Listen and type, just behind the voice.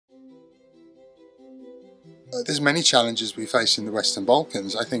There's many challenges we face in the Western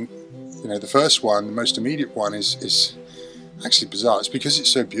Balkans. I think, the first one, the most immediate one is actually bizarre. It's because it's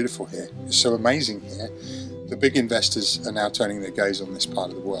so beautiful here. It's so amazing here. The big investors are now turning their gaze on this part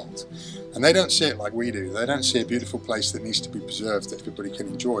of the world. And they don't see it like we do. They don't see a beautiful place that needs to be preserved that everybody can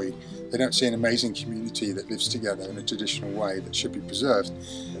enjoy. They don't see an amazing community that lives together in a traditional way that should be preserved.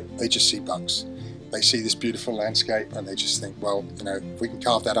 They just see bugs. They see this beautiful landscape and they just think, well, if we can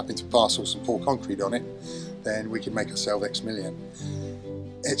carve that up into parcels and pour concrete on it, then we can make ourselves X million.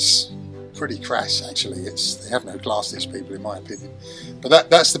 It's pretty crass, actually. They have no class, these people, in my opinion. But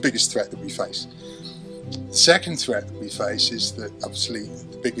that's the biggest threat that we face. The second threat that we face is that obviously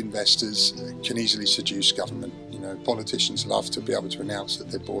the big investors can easily seduce government. Politicians love to be able to announce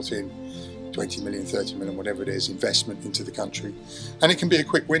that they've brought in 20 million, 30 million, whatever it is, investment into the country. And it can be a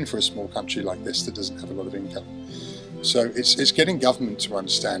quick win for a small country like this that doesn't have a lot of income. So it's getting government to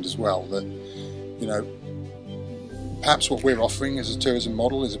understand as well that, perhaps what we're offering as a tourism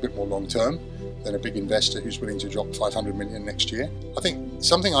model is a bit more long-term than a big investor who's willing to drop 500 million next year. I think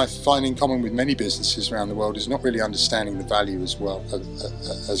something I find in common with many businesses around the world is not really understanding the value as well of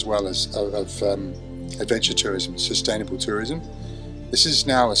adventure tourism, sustainable tourism. This is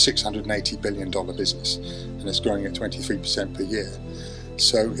now a $680 billion business and it's growing at 23% per year.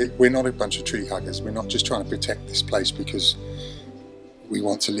 So we're not a bunch of tree huggers. We're not just trying to protect this place because we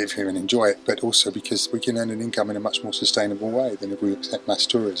want to live here and enjoy it, but also because we can earn an income in a much more sustainable way than if we accept mass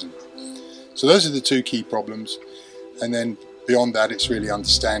tourism. So those are the two key problems. And then beyond that, it's really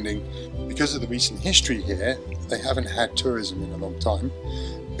understanding, because of the recent history here, they haven't had tourism in a long time,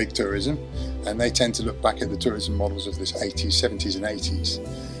 big tourism, and they tend to look back at the tourism models of this 80s, 70s and 80s.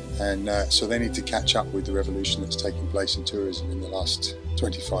 And so they need to catch up with the revolution that's taken place in tourism in the last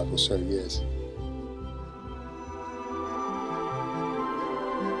 25 or so years.